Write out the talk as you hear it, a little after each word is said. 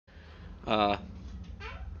to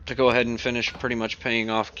go ahead and finish pretty much paying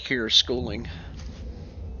off Kira's schooling.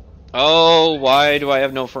 Oh, why do I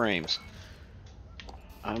have no frames?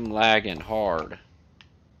 I'm lagging hard.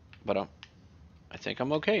 But I think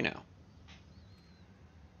I'm okay now.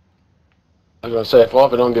 I was gonna say, well,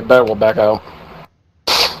 if it don't get better, we'll back out.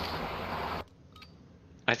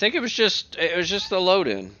 I think it was just the load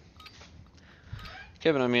in.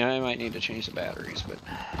 Kevin, I mean, I might need to change the batteries, but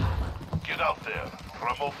Get out there.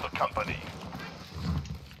 Promote the company.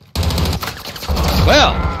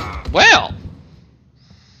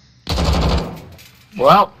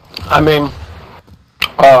 well, I mean,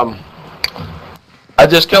 I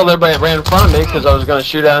just killed everybody that ran in front of me because I was gonna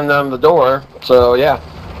shoot at them the door. So yeah.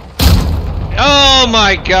 oh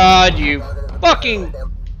my God, you fucking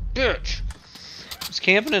bitch! I was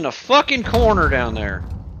camping in a fucking corner down there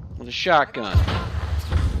with a shotgun.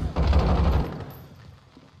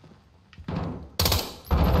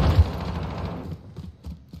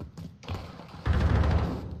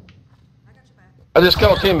 I just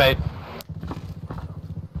killed a teammate.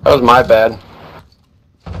 That was my bad.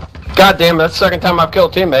 God damn it, that's the second time I've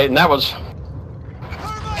killed a teammate, and that was...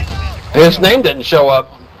 His name didn't show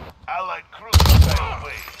up. Allied cruiser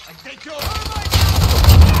away.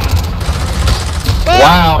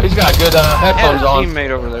 Wow, he's got good headphones on. Teammate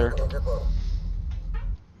over there.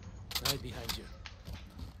 Right behind you.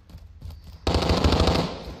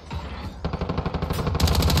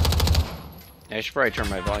 Yeah, I should probably turn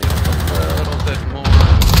my volume up a little bit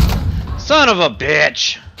more. Son of a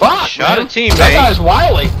bitch! Fuck, Shot man. a teammate. That guy's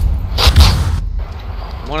wily.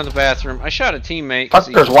 One in the bathroom. I shot a teammate. 'Cause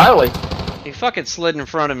Fuck, there's wily. he fucking slid in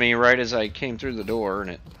front of me right as I came through the door,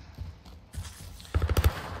 and it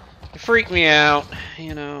freaked me out,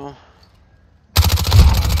 you know.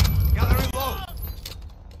 Gotta reload.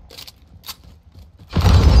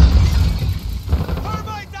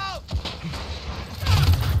 Thermite out.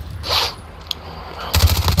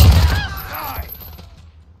 Die.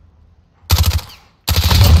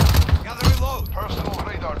 Gotta reload. Personal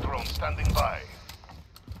radar drone standing by.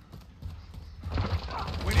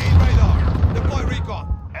 We need radar. Deploy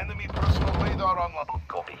recon. Enemy personal radar online.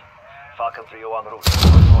 Copy. Falcon 301 route.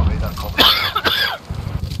 Personal radar coverage.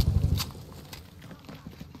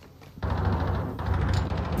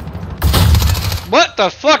 What the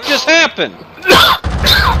fuck just happened?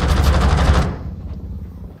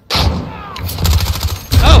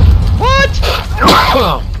 Oh, what?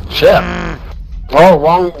 Shit. Oh,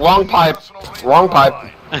 wrong pipe. Wrong pipe.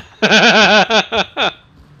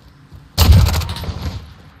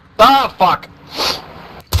 Ah, fuck.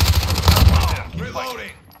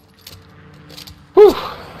 Reloading. Whew.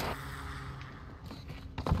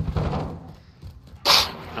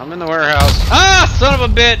 I'm in the warehouse. Ah, son of a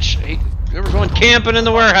bitch! We were going camping in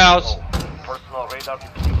the warehouse. Personal radar.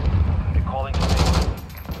 Recalling.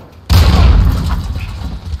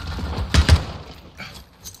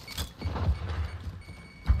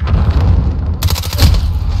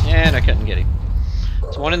 And I couldn't get him.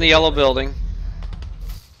 There's one in the yellow building.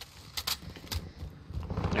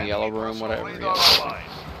 The yellow room, whatever. Yeah.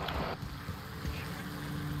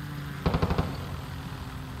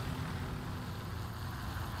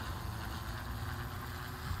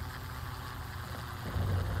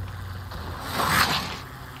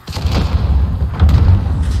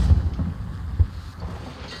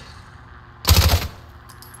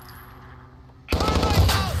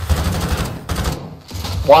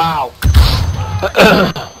 Wow.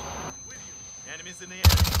 Enemies in the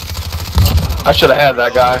air. I should have had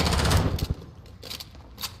that guy.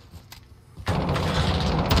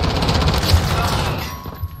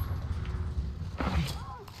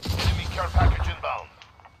 Enemy care package inbound.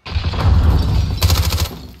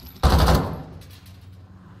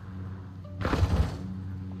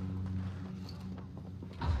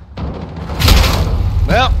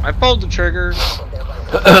 Well, I pulled the trigger.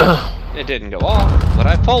 It didn't go off, but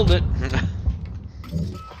I pulled it.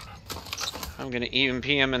 I'm gonna EMP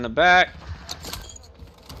him in the back.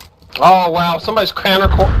 Oh wow, somebody's corner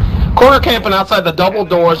camping outside the double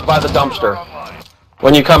doors by the dumpster.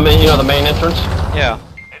 When you come in, you know, the main entrance. Yeah.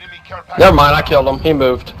 Enemy care package. Never mind, I killed him. He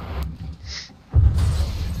moved.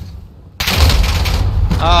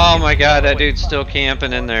 Oh my God, that dude's still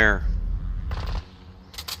camping in there.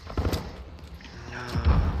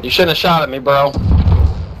 You shouldn't have shot at me, bro.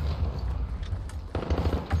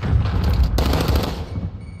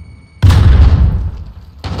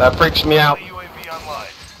 That freaks me out. UAV online.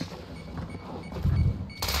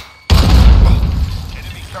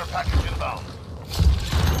 Enemy care package inbound.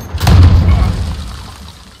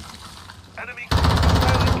 Enemy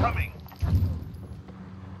pilot coming.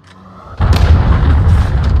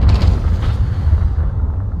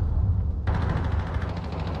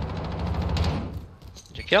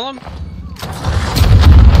 kill him?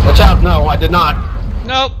 Watch out! No, I did not.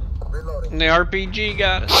 Nope. And the RPG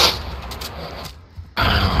got us.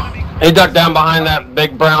 He ducked down behind that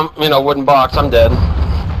big brown, wooden box. I'm dead.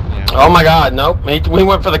 Yeah. Oh my God! Nope. We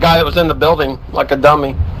went for the guy that was in the building like a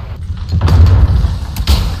dummy.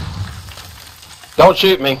 Don't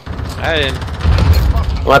shoot me. I didn't.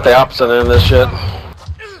 I'm at the opposite end of this shit.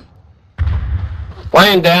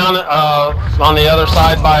 Laying down on the other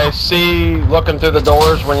side by C, looking through the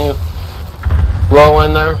doors when you roll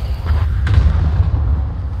in there.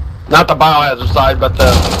 Not the biohazard side, but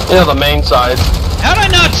the main side. How'd I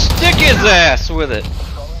not stick his ass with it?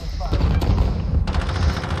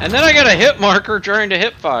 And then I got a hit marker trying to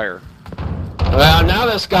hip fire. Well, now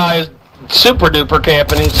this guy is super duper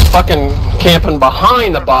camping. He's fucking camping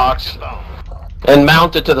behind the box and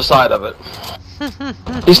mounted to the side of it.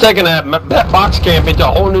 He's taking that box camping to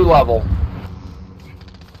a whole new level.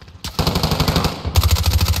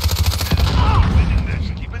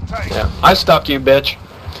 Yeah, I stuck you, bitch.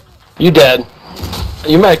 You dead.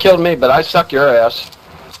 You may have killed me, but I stuck your ass.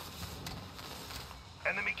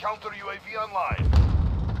 Enemy counter UAV online.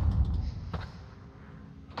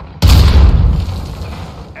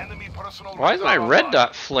 Enemy personal. Why is my red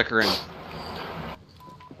dot flickering?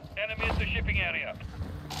 Enemy at the shipping area.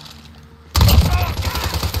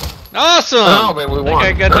 Awesome! Oh, but we I think won.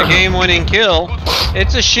 I got the game-winning kill.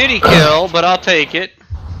 It's a shitty kill, but I'll take it.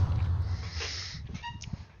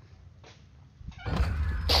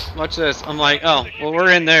 Watch this. I'm like, oh, well,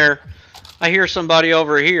 we're in there. I hear somebody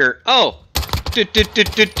over here. Oh! Hey,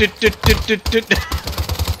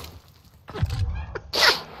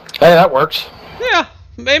 that works. Yeah,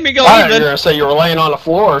 made me go I thought you were even. gonna say you were laying on the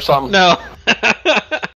floor or something. No.